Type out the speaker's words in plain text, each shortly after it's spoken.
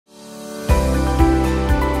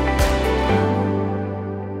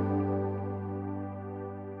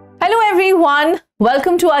everyone,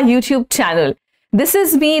 welcome to our YouTube channel. This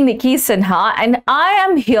is me, Nicky Sinha, and I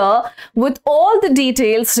am here with all the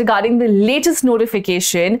details regarding the latest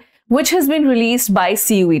notification which has been released by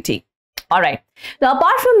CUET. Alright, now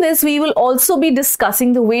apart from this, we will also be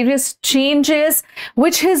discussing the various changes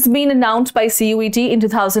which has been announced by CUET in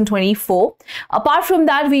 2024. Apart from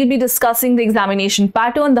that, we'll be discussing the examination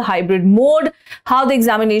pattern, the hybrid mode, how the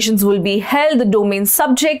examinations will be held, the domain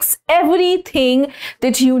subjects, everything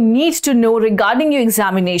that you need to know regarding your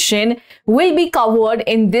examination will be covered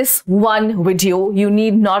in this one video. You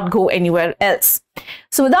need not go anywhere else.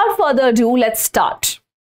 So without further ado, let's start.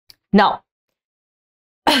 Now,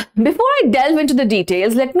 before I delve into the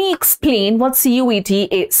details, let me explain what CUET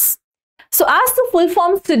is. So as the full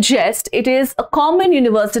form suggests, it is a common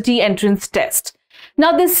university entrance test.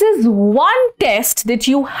 Now this is one test that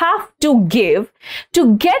you have to give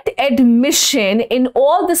to get admission in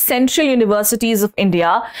all the central universities of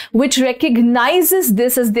India, which recognizes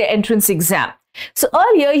this as their entrance exam. So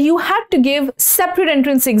earlier you had to give separate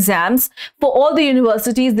entrance exams for all the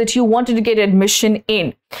universities that you wanted to get admission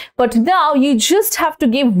in. But now you just have to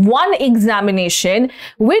give one examination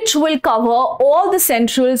which will cover all the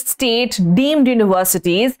central state deemed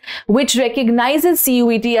universities which recognizes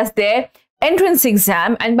CUET as their entrance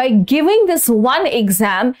exam, and by giving this one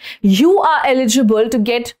exam you are eligible to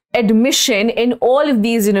get admission in all of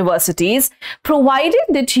these universities, provided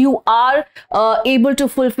that you are able to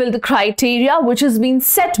fulfill the criteria which has been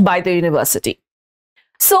set by the university.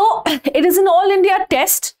 So it is an all India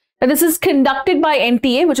test, and this is conducted by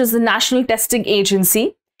NTA, which is the National Testing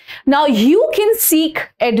Agency. Now you can seek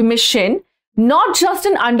admission not just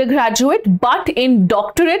in undergraduate but in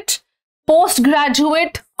doctorate,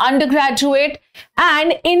 postgraduate, undergraduate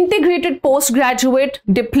and integrated postgraduate,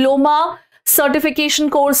 diploma, certification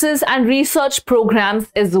courses and research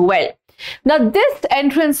programs as well. Now this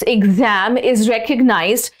entrance exam is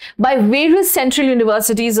recognized by various central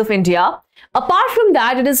universities of India. Apart from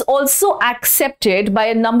that, it is also accepted by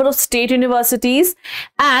a number of state universities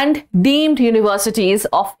and deemed universities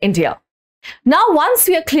of India. Now, once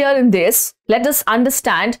we are clear in this, let us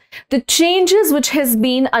understand the changes which has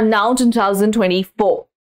been announced in 2024.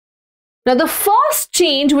 Now, the first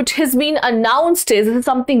change which has been announced is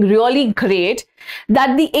something really great,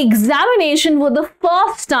 that the examination for the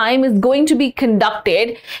first time is going to be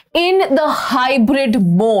conducted in the hybrid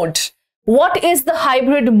mode. What is the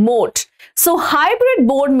hybrid mode? So hybrid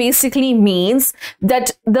mode basically means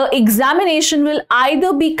that the examination will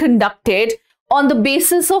either be conducted on the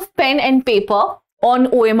basis of pen and paper on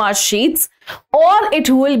OMR sheets, or it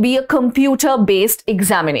will be a computer-based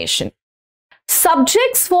examination.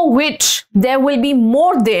 Subjects for which there will be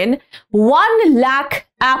more than 1 lakh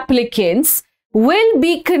applicants will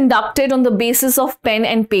be conducted on the basis of pen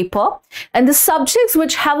and paper, and the subjects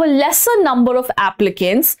which have a lesser number of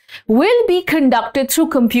applicants will be conducted through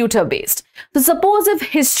computer-based. So suppose if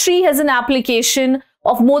history has an application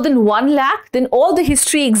of more than 1 lakh, then all the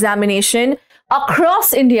history examination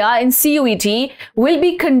across India in CUET will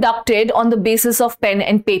be conducted on the basis of pen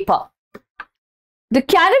and paper. The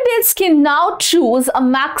candidates can now choose a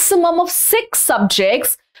maximum of 6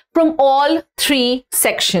 subjects from all 3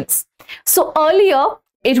 sections. So earlier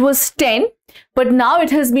it was 10, but now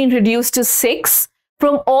it has been reduced to 6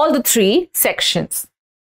 from all the 3 sections.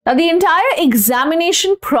 Now the entire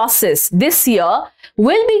examination process this year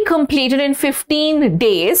will be completed in 15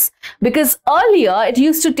 days because earlier it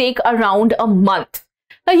used to take around a month.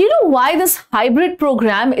 Now you know why this hybrid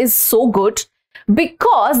program is so good?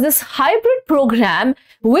 Because this hybrid program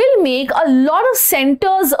will make a lot of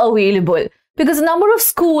centers available, because a number of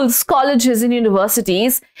schools, colleges and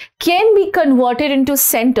universities can be converted into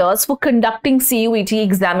centers for conducting CUET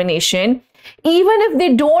examination even if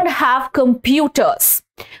they don't have computers,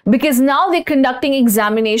 because now they're conducting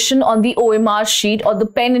examination on the OMR sheet or the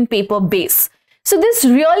pen and paper base. So this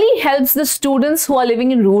really helps the students who are living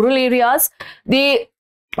in rural areas. They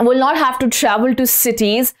will not have to travel to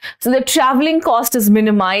cities, so the traveling cost is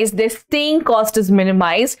minimized, their staying cost is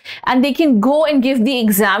minimized, and they can go and give the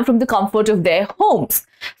exam from the comfort of their homes.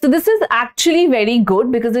 So this is actually very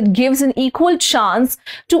good because it gives an equal chance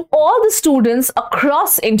to all the students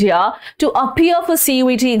across India to appear for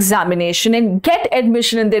CUET examination and get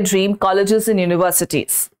admission in their dream colleges and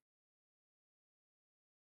universities.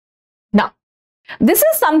 Now, this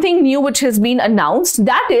is something new which has been announced,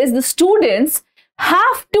 that is the students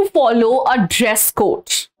have to follow a dress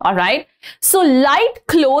code. All right. So light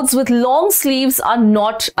clothes with long sleeves are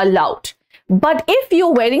not allowed. But if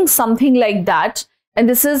you're wearing something like that, and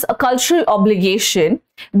this is a cultural obligation,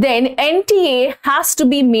 then NTA has to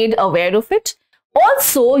be made aware of it.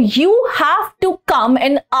 Also, you have to come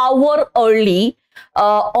an hour early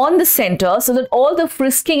on the center so that all the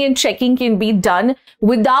frisking and checking can be done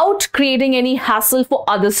without creating any hassle for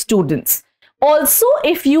other students. Also,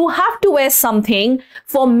 if you have to wear something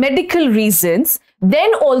for medical reasons,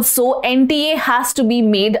 then also NTA has to be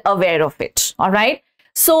made aware of it. All right.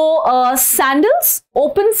 So sandals,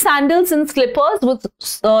 open sandals and slippers with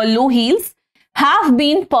low heels have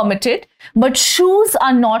been permitted, but shoes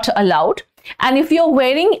are not allowed. And if you're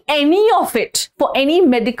wearing any of it for any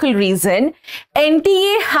medical reason,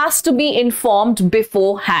 NTA has to be informed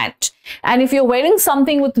beforehand. And if you're wearing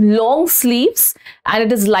something with long sleeves and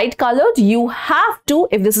it is light colored, you have to,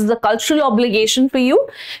 if this is a cultural obligation for you,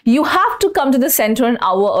 you have to come to the center an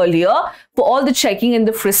hour earlier for all the checking and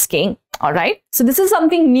the frisking. All right. So this is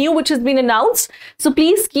something new which has been announced. So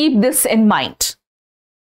please keep this in mind.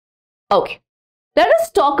 Okay. Let us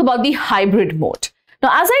talk about the hybrid mode. Now,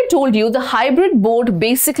 as I told you, the hybrid mode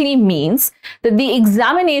basically means that the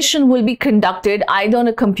examination will be conducted either on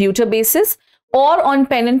a computer basis or on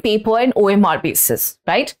pen and paper and OMR basis,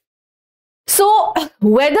 right? So,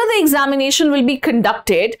 whether the examination will be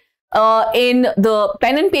conducted in the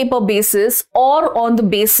pen and paper basis or on the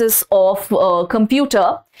basis of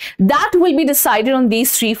computer, that will be decided on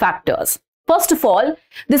these three factors. First of all,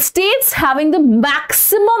 the states having the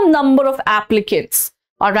maximum number of applicants,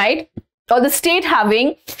 all right, or the state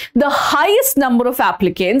having the highest number of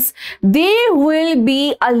applicants, they will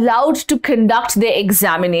be allowed to conduct their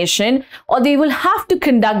examination, or they will have to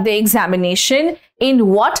conduct the examination in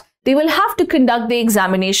what? They will have to conduct the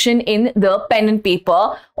examination in the pen and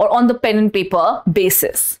paper or on the pen and paper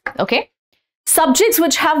basis. Okay. Subjects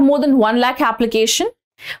which have more than 1 lakh application.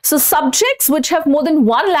 So subjects which have more than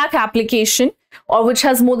 1 lakh application or which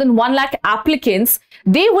has more than 1 lakh applicants,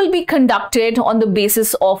 they will be conducted on the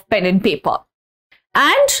basis of pen and paper.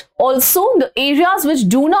 And also the areas which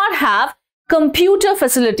do not have computer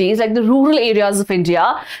facilities, like the rural areas of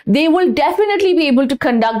India, they will definitely be able to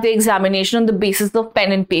conduct the examination on the basis of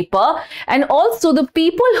pen and paper. And also the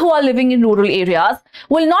people who are living in rural areas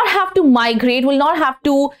will not have to migrate, will not have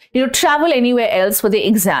to, travel anywhere else for the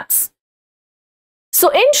exams. So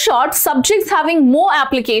in short, subjects having more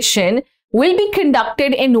application will be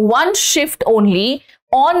conducted in one shift only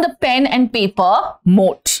on the pen and paper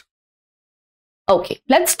mode. Okay,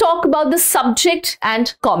 let's talk about the subject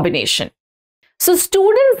and combination. So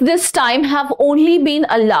students this time have only been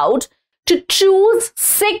allowed to choose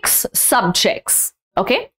 6 subjects.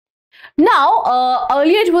 Okay. Now,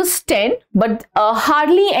 earlier it was 10, but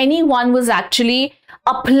hardly anyone was actually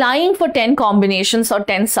applying for 10 combinations or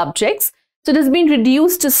 10 subjects. So it has been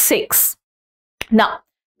reduced to 6. Now,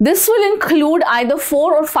 this will include either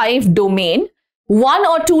 4 or 5 domain, 1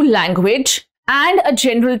 or 2 language, and a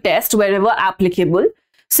general test wherever applicable.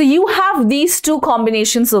 So you have these 2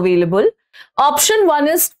 combinations available. Option 1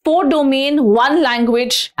 is 4 domain, 1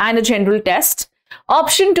 language, and a general test.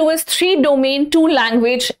 Option 2 is 3 domain, 2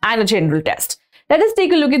 language, and a general test. Let us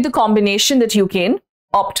take a look at the combination that you can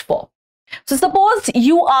opt for. So suppose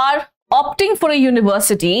you are opting for a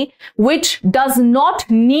university which does not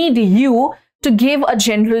need you to give a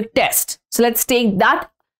general test. So let's take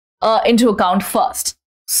that into account first.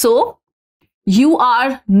 So you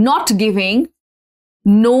are not giving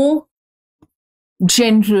no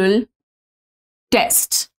general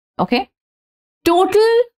test. Okay.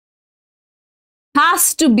 Total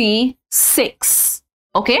has to be 6.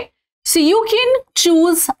 Okay. So you can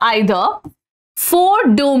choose either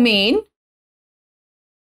 4 domain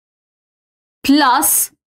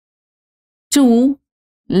plus 2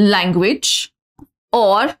 language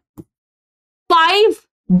or 5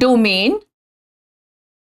 domain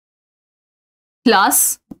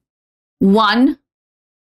plus 1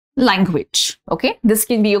 language. Okay, this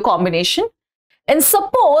can be your combination. And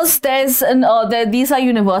suppose these are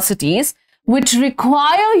universities which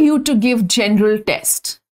require you to give general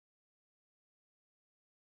test.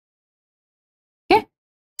 Okay,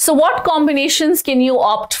 so what combinations can you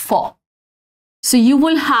opt for? So you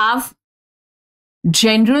will have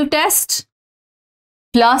general test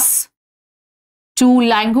plus 2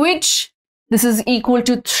 language. This is equal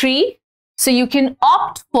to 3. So you can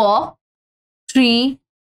opt for 3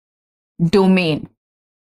 domain.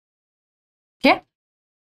 Okay.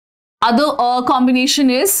 Other combination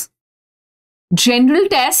is general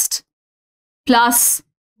test plus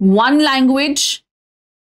 1 language,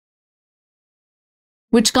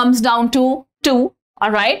 which comes down to 2.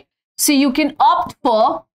 All right. So you can opt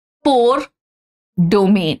for 4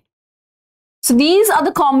 domain. So these are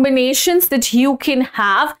the combinations that you can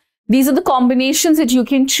have. These are the combinations that you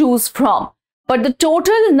can choose from. But the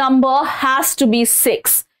total number has to be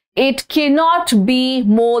 6. It cannot be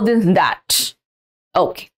more than that.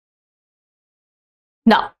 Okay.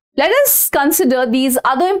 Now, let us consider these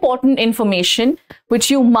other important information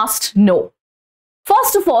which you must know.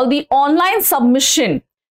 First of all, the online submission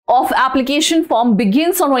of application form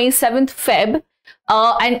begins on 27th Feb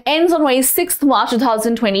and ends on 26th March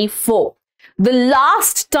 2024. The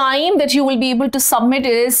last time that you will be able to submit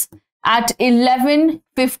is at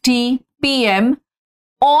 11:50 p.m.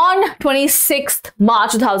 on 26th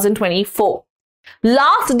March 2024.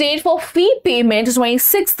 Last date for fee payment is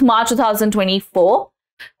 26th March 2024.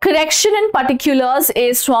 Correction in particulars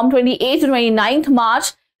is from 28th to 29th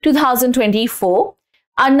March 2024.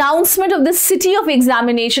 Announcement of the city of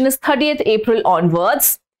examination is 30th April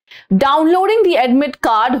onwards. Downloading the admit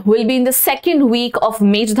card will be in the second week of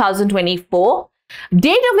May 2024.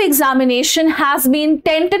 Date of examination has been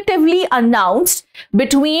tentatively announced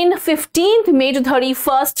between 15th May to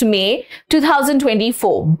 31st May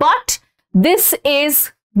 2024. But this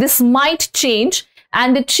might change,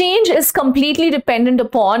 and the change is completely dependent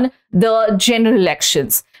upon the general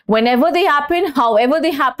elections. Whenever they happen, however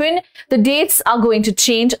they happen, the dates are going to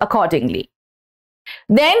change accordingly.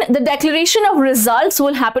 Then the declaration of results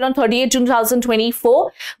will happen on 30th June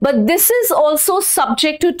 2024, but this is also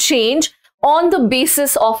subject to change on the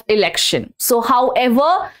basis of election. So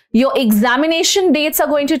however your examination dates are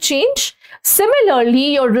going to change,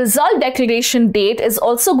 similarly your result declaration date is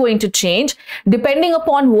also going to change depending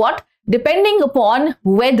upon what? Depending upon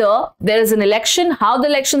whether there is an election, how the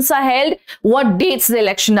elections are held, what dates the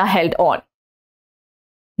election are held on.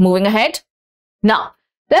 Moving ahead. Now,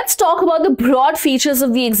 let's talk about the broad features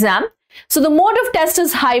of the exam. So the mode of test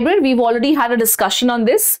is hybrid. We've already had a discussion on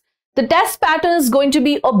this. The test pattern is going to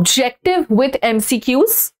be objective with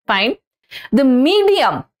MCQs. Fine. The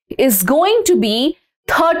medium is going to be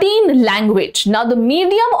 13 language. Now, the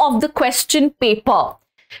medium of the question paper,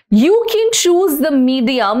 you can choose the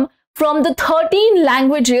medium from the 13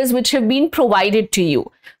 languages which have been provided to you.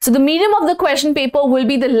 So the medium of the question paper will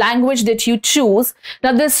be the language that you choose.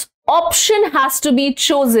 Now, this option has to be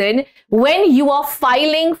chosen when you are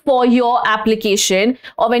filing for your application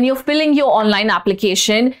or when you're filling your online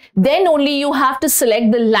application. Then only you have to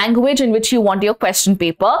select the language in which you want your question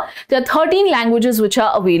paper. There are 13 languages which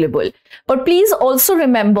are available. But please also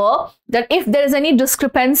remember that if there is any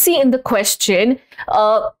discrepancy in the question,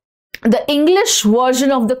 the English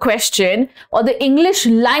version of the question or the English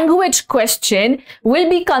language question will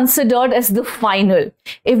be considered as the final.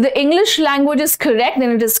 If the English language is correct, then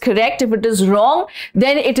it is correct. If it is wrong,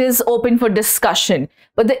 then it is open for discussion.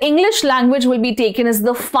 But the English language will be taken as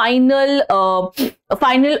the final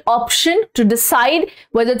option to decide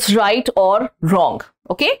whether it's right or wrong.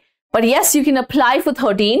 Okay? But yes, you can apply for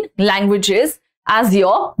 13 languages as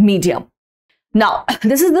your medium. Now,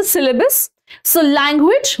 this is the syllabus. So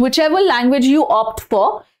language, whichever language you opt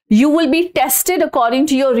for, you will be tested according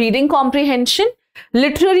to your reading comprehension,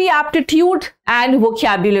 literary aptitude and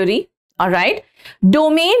vocabulary. All right.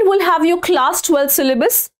 Domain will have your class 12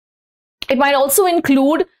 syllabus. It might also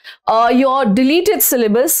include your deleted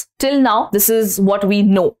syllabus. Till now, this is what we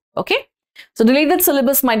know. Okay. So deleted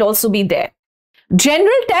syllabus might also be there.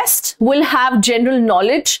 General test will have general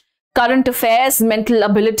knowledge, current affairs, mental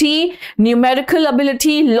ability, numerical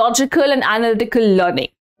ability, logical and analytical learning.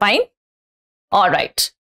 Fine? All right.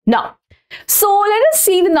 Now, so let us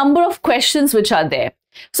see the number of questions which are there.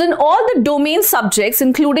 So in all the domain subjects,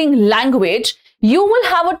 including language, you will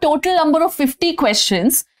have a total number of 50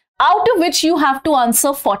 questions, out of which you have to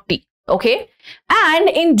answer 40. Okay? And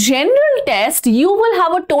in general test, you will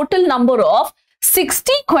have a total number of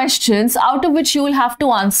 60 questions, out of which you will have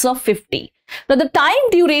to answer 50. Now, the time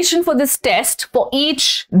duration for this test for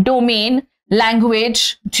each domain,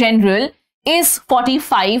 language, general is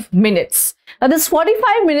 45 minutes. Now, this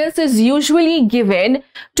 45 minutes is usually given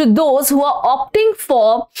to those who are opting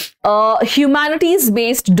for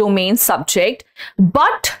humanities-based domain subject,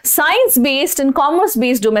 but science-based and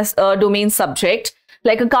commerce-based domain subject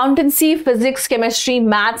like accountancy, physics, chemistry,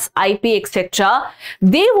 maths, IP, etc.,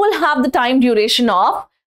 they will have the time duration of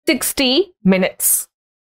 60 minutes.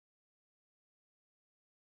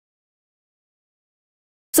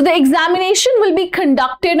 So the examination will be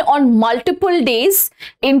conducted on multiple days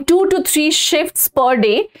in 2 to 3 shifts per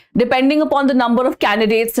day, depending upon the number of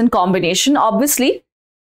candidates and combination. Obviously,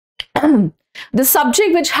 the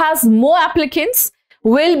subject which has more applicants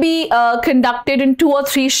will be conducted in 2 or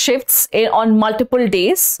 3 shifts on multiple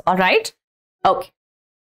days. All right. Okay.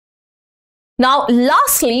 Now,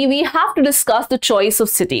 lastly, we have to discuss the choice of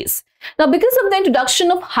cities. Now, because of the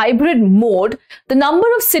introduction of hybrid mode, the number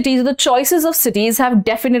of cities, the choices of cities have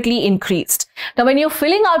definitely increased. Now, when you're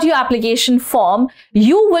filling out your application form,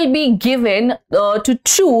 you will be given to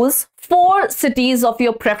choose 4 cities of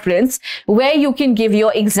your preference where you can give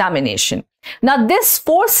your examination. Now, this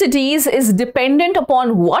 4 cities is dependent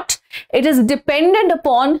upon what? It is dependent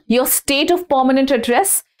upon your state of permanent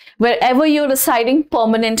address, wherever you're residing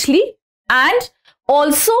permanently, and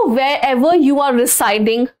also wherever you are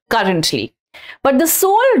residing currently. But the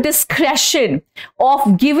sole discretion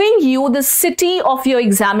of giving you the city of your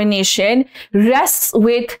examination rests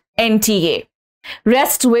with NTA,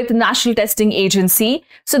 rests with National Testing Agency.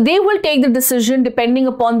 So they will take the decision depending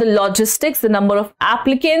upon the logistics, the number of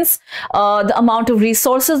applicants, the amount of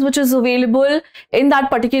resources which is available in that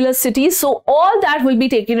particular city. So all that will be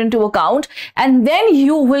taken into account, and then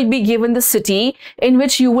you will be given the city in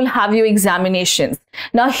which you will have your examinations.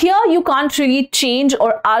 Now here you can't really change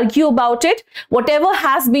or argue about it. Whatever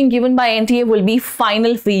has been given by NTA will be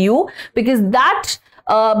final for you, because that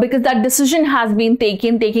decision has been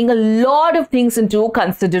taking a lot of things into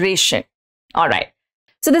consideration. All right.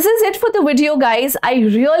 So this is it for the video, guys. I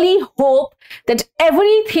really hope that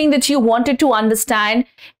everything that you wanted to understand,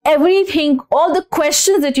 all the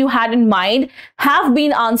questions that you had in mind have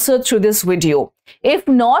been answered through this video. If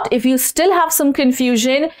not, if you still have some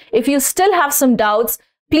confusion, if you still have some doubts,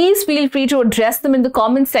 please feel free to address them in the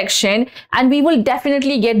comment section, and we will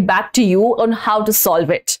definitely get back to you on how to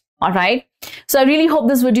solve it. All right. So I really hope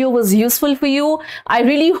this video was useful for you. I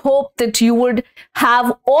really hope that you would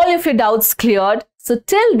have all of your doubts cleared. So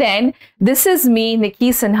till then, this is me,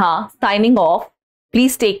 Nicky Sinha, signing off.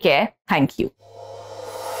 Please take care. Thank you.